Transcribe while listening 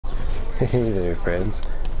Hey there, friends.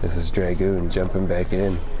 This is Dragoon jumping back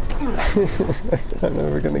in. I'm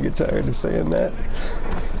never gonna get tired of saying that.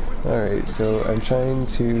 Alright, so I'm trying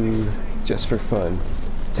to, just for fun,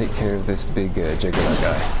 take care of this big Juggernaut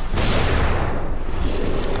guy.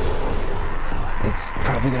 It's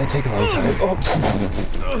probably gonna take a long time. Oh!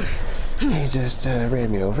 He just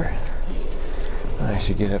ran me over. I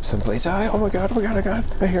should get up someplace. Oh my god,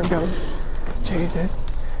 I hear him coming. Jesus.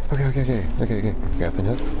 Okay. Grappling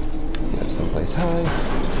hook. Get up someplace high.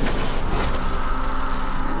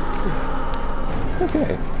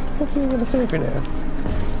 Okay. Hopefully I'm gonna save her now.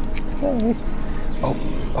 Hey. Oh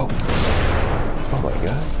my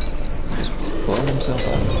god. Just blowing himself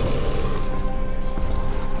up.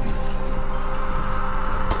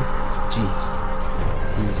 Jeez.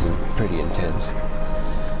 He's pretty intense.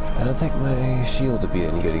 I don't think my shield would be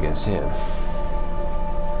any good against him.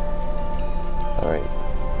 Alright.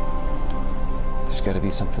 There's gotta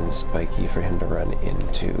be something spiky for him to run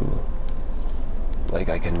into. Like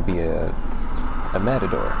I can be a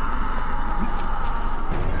matador.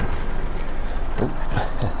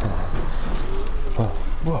 Oh.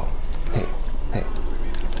 Whoa. Hey.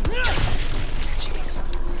 Jeez.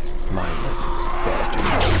 Mindless bastards.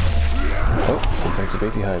 Oh, infected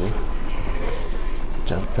right behind me.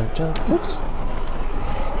 Jump. Oops.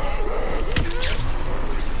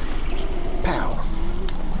 Pow.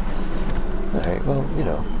 Alright, well, you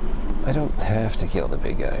know, I don't have to kill the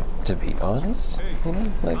big guy, to be honest. You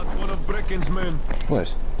know, like... Not one of Brecken's men.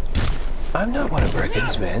 What? I'm not one of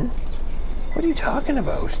Brecken's men. What are you talking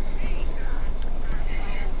about?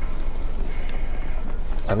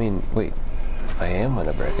 I mean, wait. I am one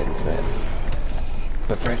of Brecken's men.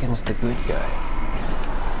 But Brecken's the good guy.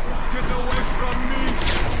 Get away from me!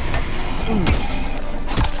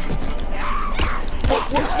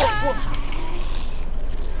 Whoa.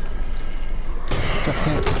 Drop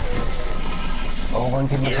kick. Oh, one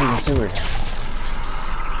came up through the sewer.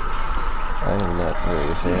 I am not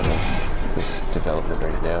really a fan of this development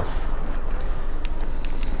right now.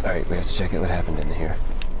 Alright, we have to check out what happened in here.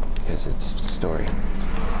 Because it's story.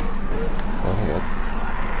 Oh my god.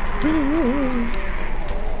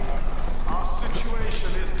 Our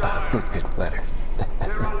situation is dire. Good, ladder.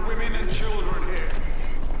 There are women and children here.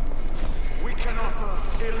 We can offer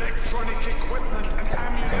electronic equipment and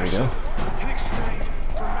ammunition There we go. in exchange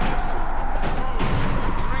for medicine,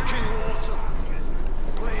 food, drinking water.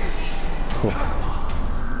 Please, help us.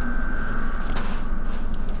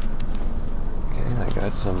 Okay, I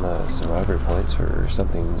got some survivor points for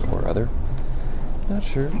something or other. Not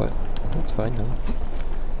sure, but that's fine though.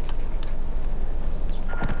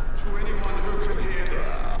 To anyone who can hear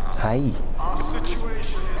this, Hi. our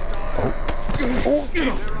situation is dire. Oh,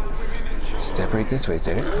 There are women and children. step right this way,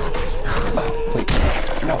 Satyr. Oh, wait.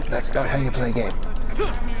 No, that's not how you play a game.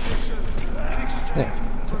 There.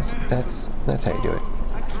 That's how you do it.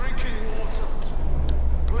 And drinking water.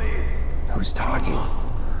 Please. Who's talking?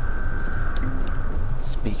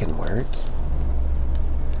 Speaking words?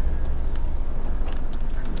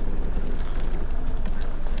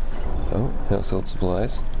 Oh, household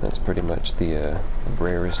supplies. That's pretty much the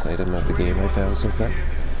rarest item of the game I found so far.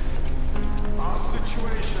 Our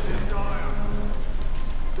situation is dire.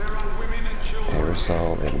 There are women and children.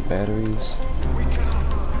 Aerosol and batteries. We can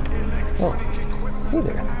offer electronic equipment Hey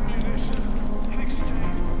there. and ammunition in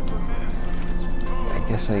exchange for medicine. I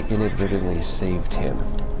guess I inadvertently saved him.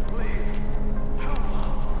 Please, help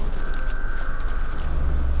us.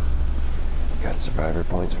 Got survivor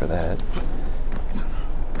points for that.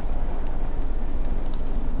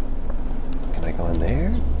 Can I go in there?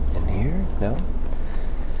 In here? No?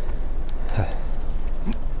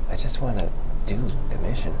 I just want to do the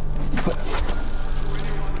mission. Anyone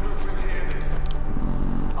who can hear this,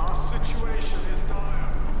 our situation is dire.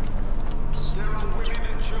 There are women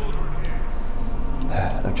and children here.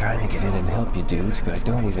 I'm trying to get in and help you dudes, but I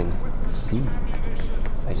don't even see.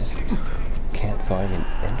 I just can't find an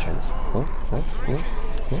entrance. Oh.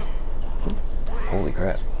 Holy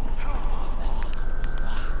crap.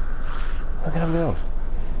 Look at him go.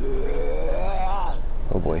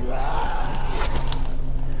 Oh boy.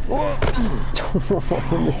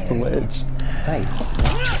 I missed the ledge. Hi.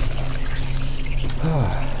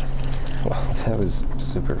 Wow, that was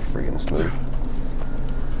super freaking smooth.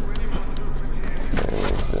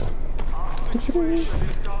 There's You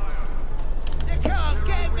can't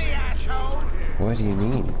get me, asshole! What do you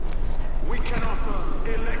mean? We can offer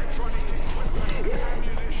electronic equipment and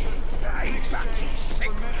ammunition Hey, in fuck, you exchange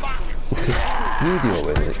sick for fuck! medicine, You deal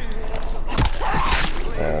with it.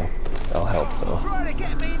 drinking water. I'll help though. Try to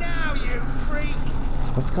get me now, you freak!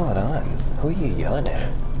 What's going on? Who are you yelling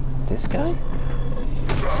at? This guy?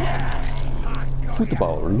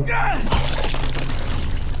 Football.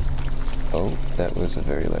 Oh, that was a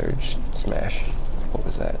very large smash. What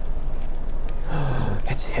was that?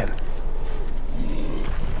 It's him.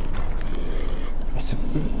 It's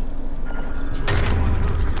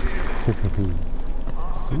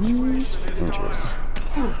dangerous.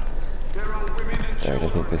 Alright, I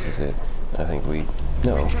think this is it. I think we...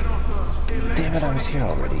 No. Damn it, I was here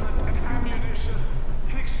already.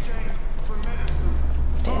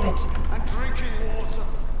 Damn it.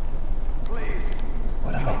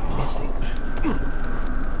 What am I missing?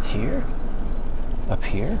 Here? Up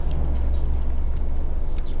here?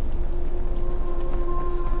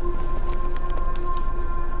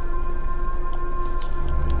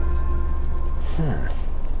 To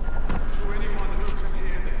anyone who can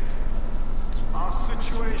hear this, our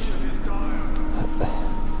situation is dire.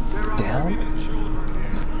 There are Down? women and children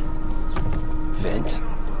here. Vent?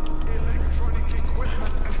 Electronic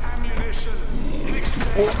equipment and ammunition in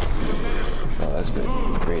exchange for medicine, Oh, that's good.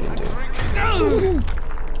 Great into.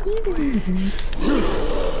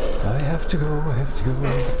 I have to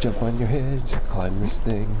go. Jump on your head. Climb this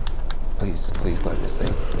thing. Please climb this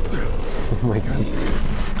thing. Oh my god.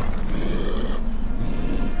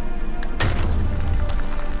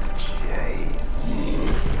 Jeez.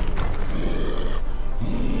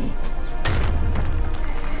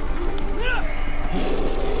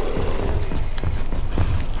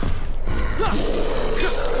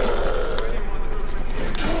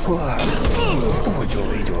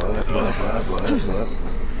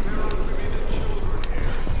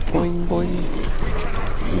 Boing boing.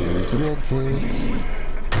 Use the med kits.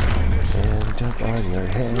 And jump on your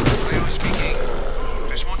head. Speaking.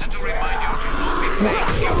 Just wanted to remind you to not be playing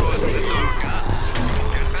heroes in the dark, huh?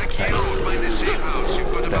 Get back here and find a safe house.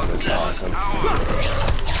 You've got That about was awesome.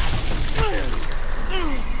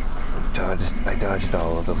 I dodged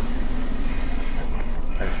all of them.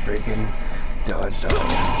 I freaking dodged all of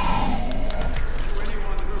them.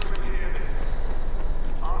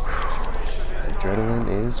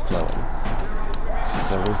 Adrenaline is flowing.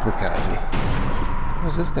 So is the Kaji. What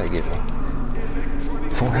does this guy give me?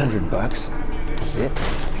 400 bucks? That's it?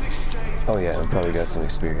 Oh yeah, I've probably got some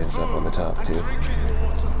experience up on the top too.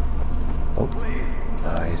 Oh,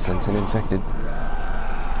 I sense an infected.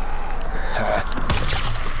 Ha.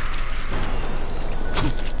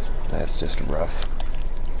 That's just rough.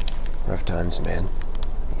 Rough times, man.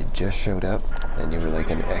 You just showed up, and you were like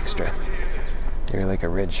an extra. You're like a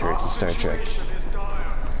red shirt in Star Trek.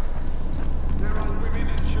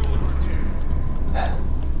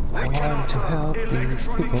 I want to help these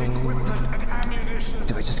people.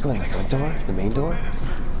 Do I just go in the front door? The main door?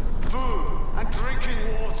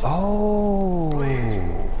 Oh!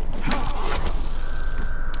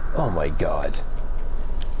 Oh my god.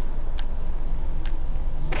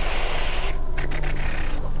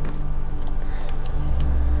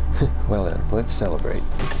 Well then, let's celebrate.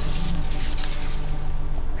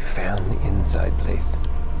 We found the inside place.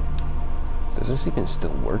 Does this even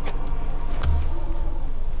still work?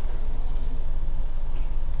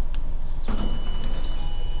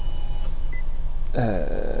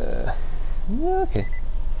 Okay.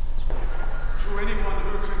 To anyone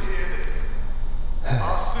who can hear this,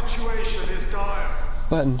 our situation is dire.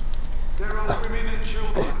 Button. There are women and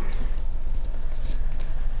children.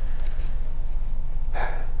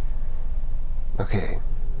 Okay.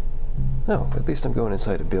 Oh, at least I'm going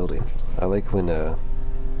inside a building. I like when,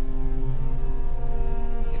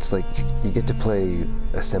 it's like you get to play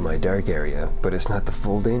a semi-dark area, but it's not the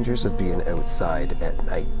full dangers of being outside at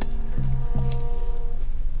night.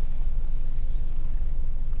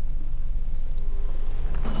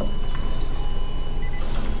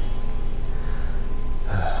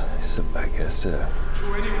 So I guess, To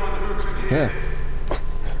anyone who can hear Yeah. this,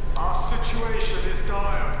 our situation is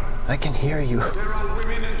dire. I can hear you. There are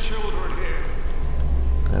women and children here.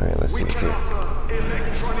 Alright, let's see We what's can here. offer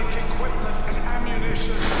electronic equipment and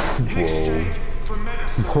ammunition in exchange for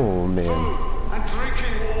medicine, Oh, man. food, and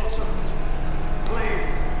drinking water. Please,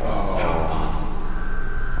 help us.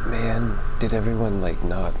 Man, did everyone, like,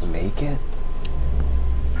 not make it?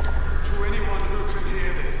 To anyone who can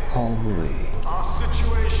hear this, Holy. our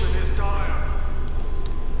situation is dire.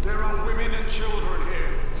 There are women and children here.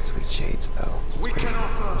 Sweet shades, though. That's We pretty- can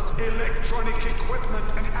offer electronic equipment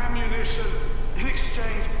and ammunition in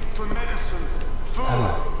exchange for medicine, food, and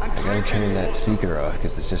I gotta drinking turn that water. speaker off,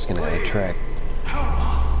 because it's just gonna Please, attract...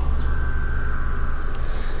 help us.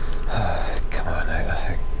 Come on,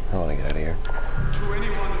 I wanna get out of here. To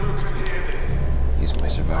anyone who can hear this, Use my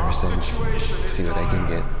survivor sense. situation is See what I can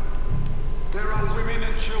dire. get. There are women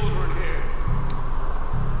and children here.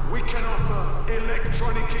 We can offer electronic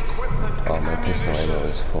electronic equipment Oh, and my pistol ammunition ammo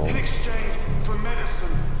is full. in exchange for medicine,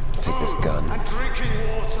 Take this food, gun. and drinking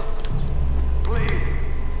water. Please,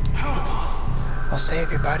 help us. I'll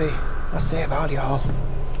save you, buddy. I'll save all y'all. To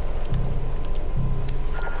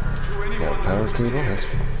anyone Got a power who can cable. hear That's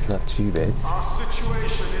this, not too bad. our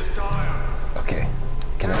situation is dire. Okay.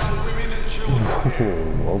 Can There I? are women and children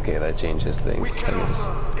here. Okay, that changes We things. I can can just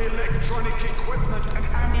offer electronic equipment and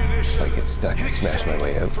ammunition. I get stuck in and smash my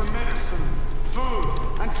way exchange out. For medicine, food,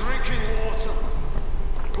 and drinking water.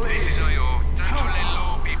 Please, Isayo, time to help lay us.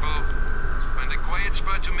 low, people. Find a quiet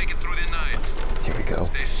spot to make it through the night. Here we go.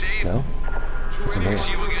 Stay safe. No? To What's in anyone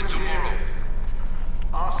here? who again can hear tomorrow. this,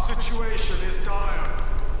 our situation is dire.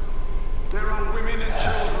 There are women and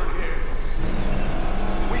children here.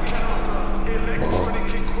 We can offer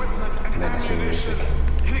electronic equipment and Menacing ammunition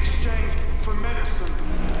music. in exchange for medicine,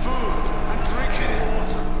 food, and drinking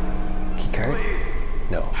water. Keycard? Please,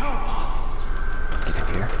 No. help us. Get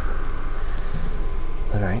in here.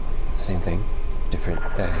 Alright. Same thing. Different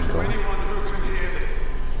To angle. anyone who can hear this,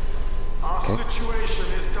 our Okay. situation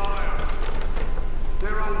is dire.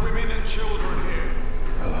 There are women and children here.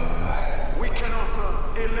 We can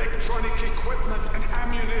offer electronic equipment and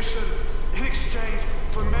ammunition in exchange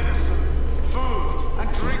for medicine, food,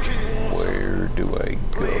 and drinking water. Where do I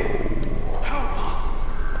Please, go? help us.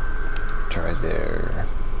 Try there.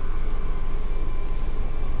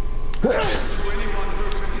 To anyone who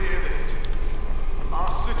can hear this, our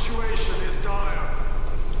situation is dire.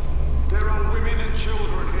 There are women and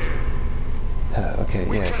children here. Okay,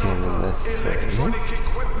 We yeah, I can came in offer this way. electronic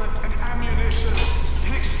equipment and ammunition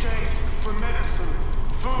in exchange for medicine,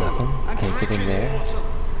 food, Nothing? and Can't get in drinking there? water.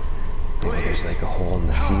 Maybe there's like a hole in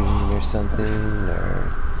the ceiling or something,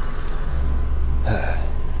 or...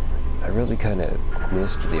 I really kind of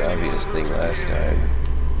missed the obvious thing last time.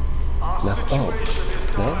 Our No, situation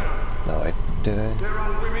is no? dire. No, did I? There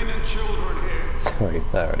are women and children here. Sorry,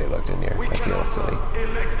 I already looked in here. We I can feel offer silly.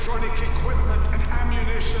 electronic equipment and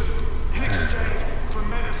ammunition in exchange for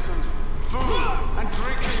medicine, food, and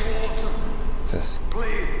drinking water. What's this?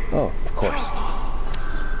 Please, Oh, of course. help us.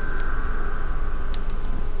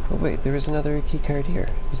 Oh wait, there was another key card here,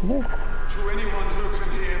 isn't there? To anyone who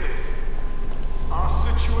can hear this, our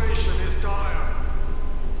situation is dire.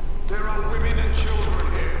 There are women and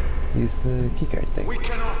children here. Use the key card thing. We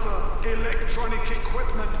can offer electronic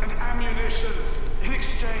equipment and ammunition in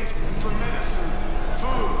exchange for medicine,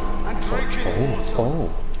 food, and drinking water.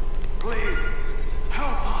 Oh, Please,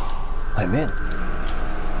 help us. I'm in.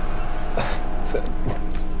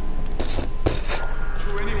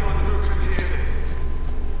 To anyone who can hear this,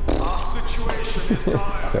 our situation is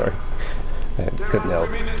dire. Sorry, I There couldn't are help.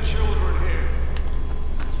 women and children here.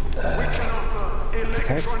 We can offer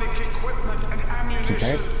electronic equipment and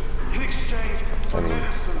ammunition in exchange for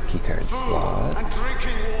medicine, keycard food, slot. and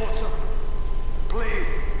drinking water.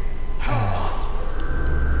 Please, help us.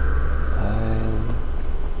 I'm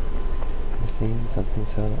missing something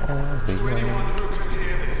so To anyone obvious. who can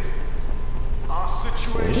hear this, our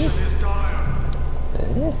situation is dire.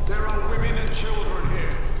 There are women and children here.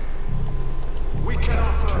 We can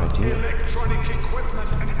offer to. electronic equipment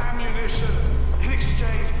and ammunition in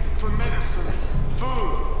exchange for medicine,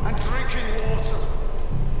 food, and drinking water.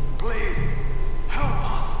 Please,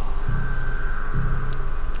 help us.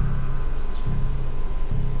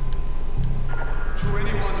 To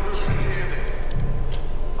anyone who can hear this,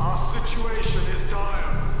 our situation is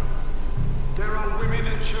dire. There are women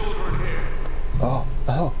and children here. Oh,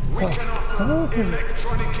 We can offer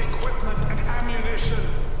electronic equipment and ammunition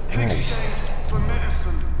in Right. exchange for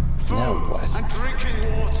medicine, food, Now what? and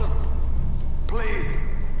drinking water. Please,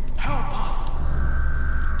 help us.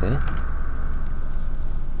 eh?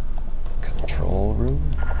 Control room?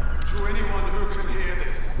 To anyone who can hear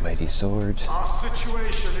this, Mighty sword, our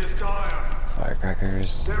situation is dire.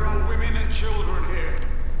 firecrackers. There are women and children here.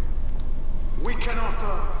 We can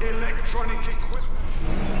offer electronic equipment.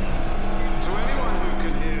 To anyone who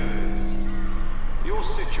can hear this, your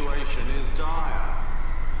situation is dire.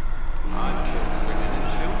 I've killed women and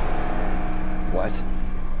children. What?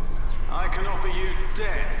 I can offer you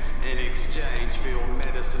death in exchange for your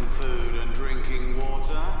medicine, food, and drinking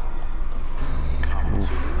water. Come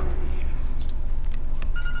to me.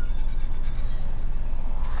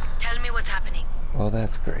 Tell me what's happening. Well,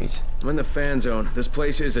 that's great. I'm in the fan zone. This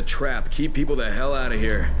place is a trap. Keep people the hell out of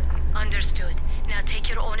here. Understood. Now take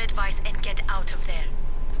your own advice and get out of there.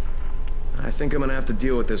 I think I'm gonna have to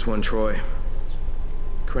deal with this one, Troy.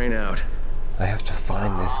 Crane out. I have to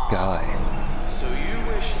find this guy. So you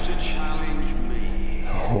wish to challenge me?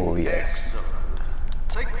 Oh, yes. Excellent.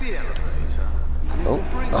 Take the elevator. and it Oh, will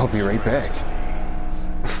bring I'll you be right straight back. to me.